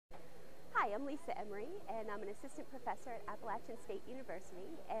I'm Lisa Emery, and I'm an assistant professor at Appalachian State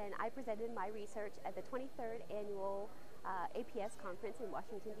University, and I presented my research at the 23rd Annual APS Conference in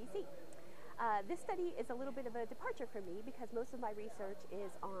Washington, D.C. This study is a little bit of a departure for me because most of my research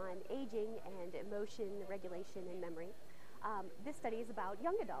is on aging and emotion regulation and memory. This study is about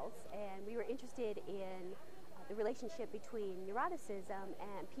young adults, and we were interested in the relationship between neuroticism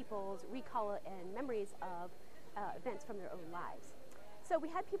and people's recall and memories of events from their own lives. So we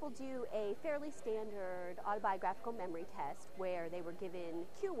had people do a fairly standard autobiographical memory test where they were given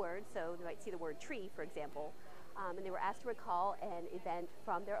cue words, so they might see the word tree, for example, and they were asked to recall an event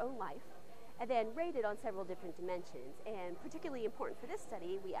from their own life and then rated on several different dimensions. And particularly important for this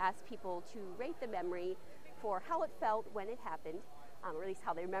study, we asked people to rate the memory for how it felt when it happened, or at least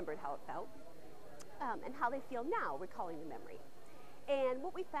how they remembered how it felt, and how they feel now recalling the memory. And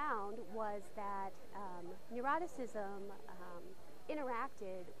what we found was that neuroticism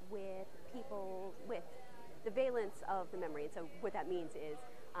interacted with people with the valence of the memory. And so what that means is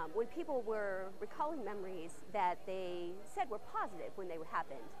when people were recalling memories that they said were positive when they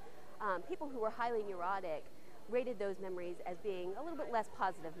happened, people who were highly neurotic rated those memories as being a little bit less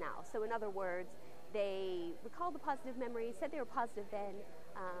positive now. So in other words, they recalled the positive memories, said they were positive then,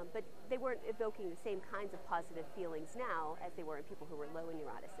 but they weren't evoking the same kinds of positive feelings now as they were in people who were low in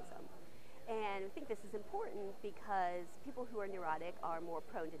neuroticism. And I think this is important because people who are neurotic are more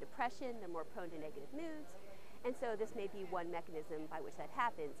prone to depression, they're more prone to negative moods, and so this may be one mechanism by which that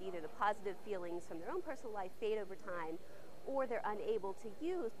happens. Either the positive feelings from their own personal life fade over time, or they're unable to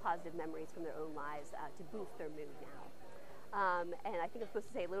use positive memories from their own lives to boost their mood now. And I think I'm supposed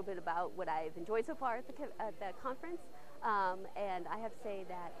to say a little bit about what I've enjoyed so far at the conference, and I have to say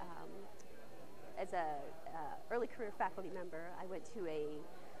that as a early career faculty member, I went to a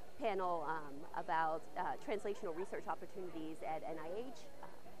panel about translational research opportunities at NIH,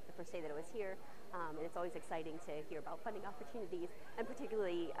 the first day that I was here, and it's always exciting to hear about funding opportunities, and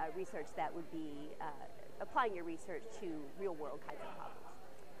particularly research that would be applying your research to real world kinds of problems.